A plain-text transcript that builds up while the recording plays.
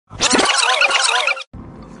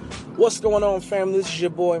What's going on, family? This is your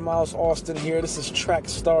boy Miles Austin here. This is Track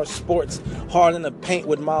Star Sports, Hard in the Paint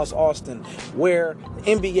with Miles Austin, where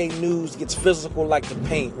NBA news gets physical like the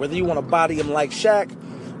paint. Whether you want to body him like Shaq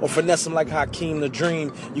or finesse him like Hakeem the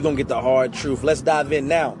Dream, you're going to get the hard truth. Let's dive in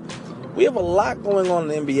now. We have a lot going on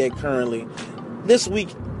in the NBA currently. This week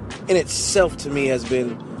in itself, to me, has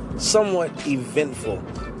been somewhat eventful.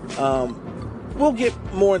 We'll get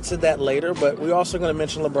more into that later, but we're also going to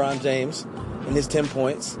mention LeBron James and his 10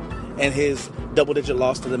 points and his double-digit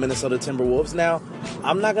loss to the Minnesota Timberwolves. Now,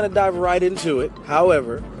 I'm not going to dive right into it.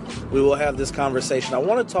 However, we will have this conversation. I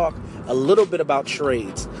want to talk a little bit about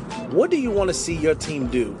trades. What do you want to see your team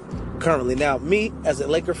do currently? Now, me, as a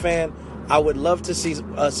Laker fan, I would love to see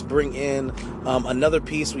us bring in another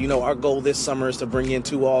piece. You know, our goal this summer is to bring in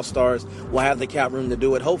 2 All-Stars. We'll have the cap room to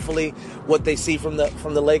do it. Hopefully, what they see from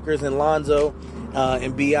the Lakers and Lonzo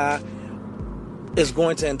and B.I. is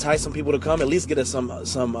going to entice some people to come, at least get us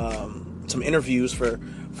some interviews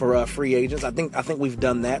for free agents. I think we've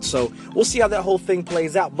done that, so we'll see how that whole thing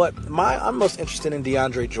plays out. But I'm most interested in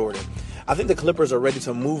DeAndre Jordan. I think the Clippers are ready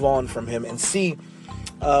to move on from him and see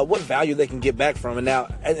what value they can get back from him. And now,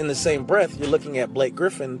 in the same breath, you're looking at Blake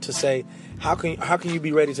Griffin to say, how can you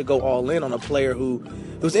be ready to go all in on a player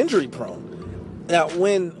who's injury prone? Now,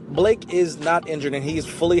 when Blake is not injured and he is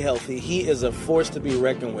fully healthy, he is a force to be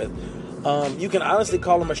reckoned with. You can honestly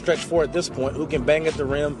call him a stretch four at this point, who can bang at the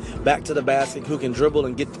rim, back to the basket, who can dribble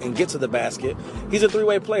and get to the basket. He's a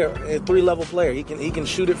three-way player, a three-level player. He can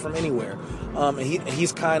shoot it from anywhere. And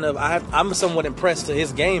he's kind of I'm somewhat impressed to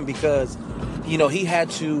his game because, you know, he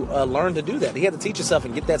had to learn to do that. He had to teach himself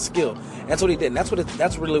and get that skill. That's what he did. And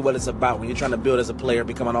that's really what it's about when you're trying to build as a player,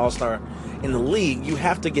 become an all-star in the league. You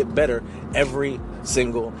have to get better every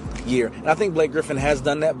single year. And I think Blake Griffin has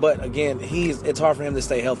done that, but again, it's hard for him to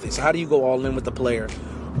stay healthy. So how do you go all in with the player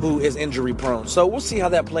who is injury prone? So we'll see how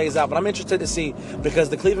that plays out, but I'm interested to see because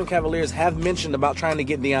the Cleveland Cavaliers have mentioned about trying to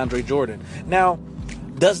get DeAndre Jordan. Now,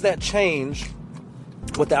 does that change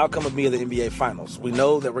what the outcome would be of the NBA Finals? We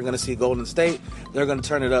know that we're going to see Golden State. They're going to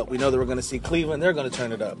turn it up. We know that we're going to see Cleveland. They're going to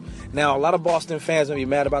turn it up. Now, a lot of Boston fans may be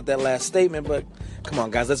mad about that last statement, but come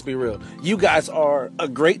on, guys, let's be real. You guys are a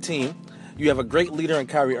great team. You have a great leader in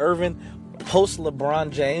Kyrie Irving. Post LeBron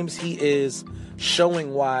James, he is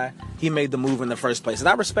showing why he made the move in the first place. And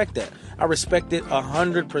I respect that. I respect it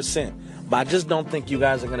 100%. But I just don't think you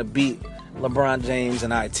guys are going to beat LeBron James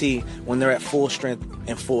and IT when they're at full strength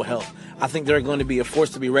and full health. I think they're going to be a force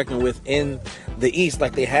to be reckoned with in the East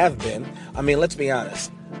like they have been. I mean, let's be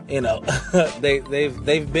honest. You know,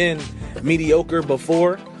 they've been mediocre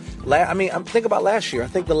before. I'm thinking about last year. I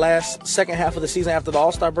think the second half of the season after the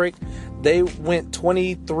All-Star break, they went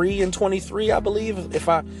 23-23, I believe, if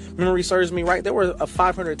memory serves me right. They were a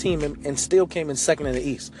 500 team and still came in second in the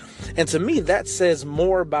East. And to me, that says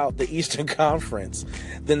more about the Eastern Conference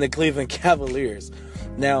than the Cleveland Cavaliers.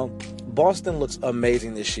 Now, Boston looks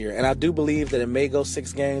amazing this year, and I do believe that it may go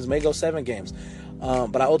 6 games, may go 7 games.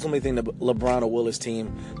 But I ultimately think that LeBron will will his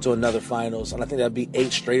team to another finals, and I think that'd be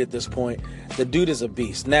 8 straight at this point. The dude is a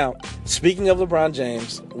beast. Now, speaking of LeBron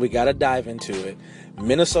James, we got to dive into it.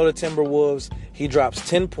 Minnesota Timberwolves, he drops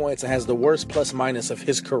 10 points and has the worst plus-minus of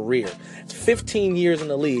his career. It's 15 years in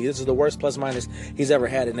the league. This is the worst plus-minus he's ever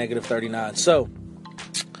had at -39. So,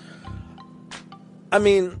 I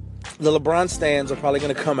mean, the LeBron stands are probably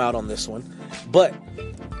going to come out on this one, but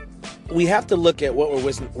we have to look at what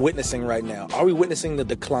we're witnessing right now. Are we witnessing the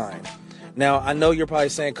decline? Now, I know you're probably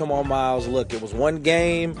saying, come on, Miles, look, it was one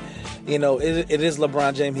game. You know, it is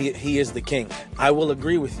LeBron James. He is the king. I will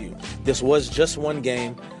agree with you. This was just one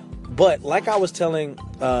game. But like I was telling,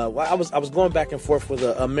 I was going back and forth with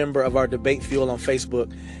a member of our Debate Fuel on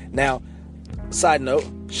Facebook. Now, side note,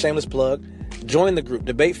 shameless plug, join the group,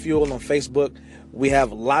 Debate Fuel on Facebook. We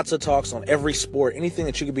have lots of talks on every sport. Anything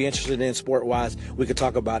that you could be interested in sport-wise, we could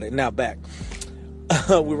talk about it. Now, back.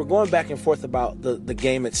 We were going back and forth about the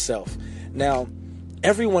game itself. Now,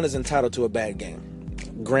 everyone is entitled to a bad game.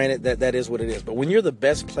 Granted, that is what it is. But when you're the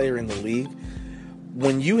best player in the league,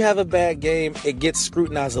 when you have a bad game, it gets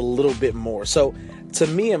scrutinized a little bit more. So, to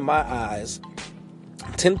me, in my eyes,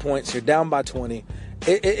 10 points, you're down by 20.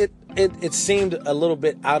 It seemed a little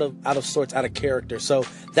bit out of sorts, out of character. So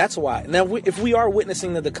that's why. Now, if we are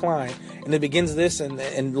witnessing the decline, and it begins this, and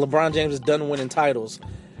LeBron James is done winning titles,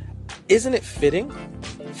 isn't it fitting?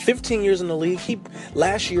 15 years in the league.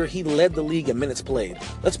 Last year he led the league in minutes played.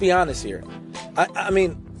 Let's be honest here. I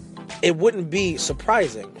mean, it wouldn't be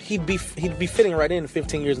surprising. He'd be fitting right in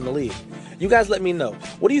 15 years in the league. You guys let me know.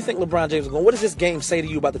 What do you think LeBron James is going? What does this game say to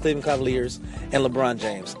you about the Cleveland Cavaliers and LeBron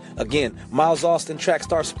James? Again, Miles Austin, Track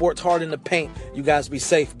Star Sports, Hard in the Paint. You guys be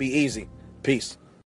safe, be easy. Peace.